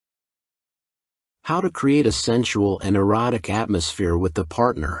How to create a sensual and erotic atmosphere with the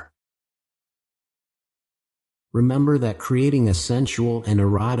partner. Remember that creating a sensual and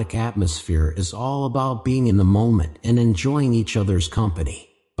erotic atmosphere is all about being in the moment and enjoying each other's company.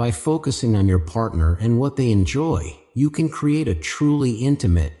 By focusing on your partner and what they enjoy, you can create a truly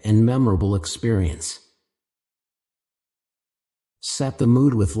intimate and memorable experience. Set the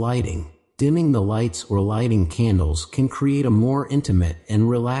mood with lighting. Dimming the lights or lighting candles can create a more intimate and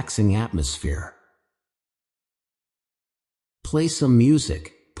relaxing atmosphere. Play some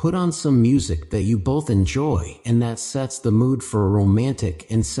music. Put on some music that you both enjoy and that sets the mood for a romantic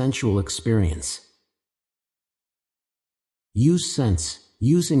and sensual experience. Use scents.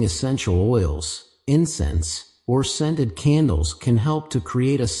 Using essential oils, incense, or scented candles can help to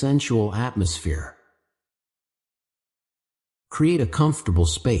create a sensual atmosphere. Create a comfortable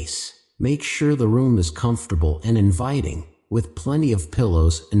space. Make sure the room is comfortable and inviting, with plenty of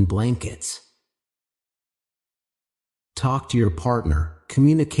pillows and blankets. Talk to your partner.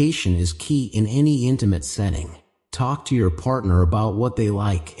 Communication is key in any intimate setting. Talk to your partner about what they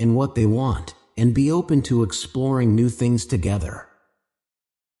like and what they want, and be open to exploring new things together.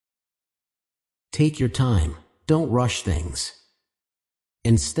 Take your time. Don't rush things.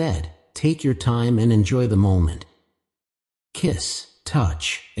 Instead, take your time and enjoy the moment. Kiss,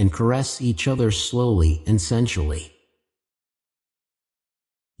 touch, and caress each other slowly and sensually.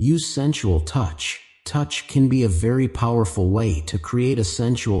 Use sensual touch. Touch can be a very powerful way to create a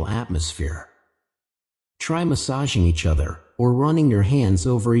sensual atmosphere. Try massaging each other, or running your hands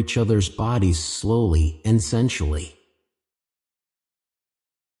over each other's bodies slowly and sensually.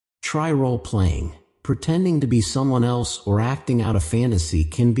 Try role-playing. Pretending to be someone else or acting out a fantasy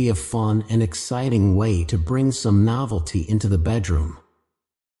can be a fun and exciting way to bring some novelty into the bedroom.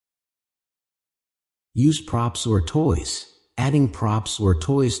 Use props or toys. Adding props or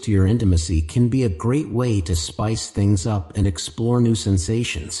toys to your intimacy can be a great way to spice things up and explore new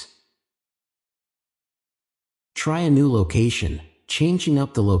sensations. Try a new location. Changing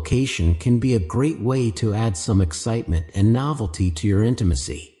up the location can be a great way to add some excitement and novelty to your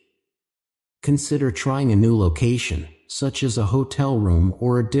intimacy. Consider trying a new location, such as a hotel room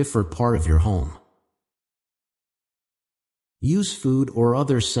or a different part of your home. Use food or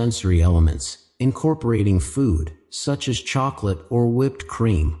other sensory elements. Incorporating food, such as chocolate or whipped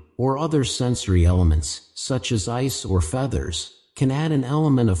cream, or other sensory elements, such as ice or feathers, can add an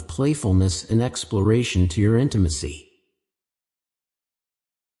element of playfulness and exploration to your intimacy.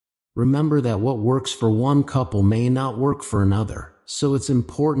 Remember that what works for one couple may not work for another, so it's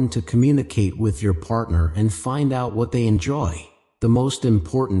important to communicate with your partner and find out what they enjoy. The most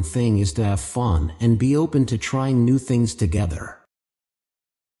important thing is to have fun and be open to trying new things together.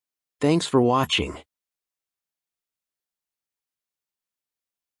 Thanks for watching.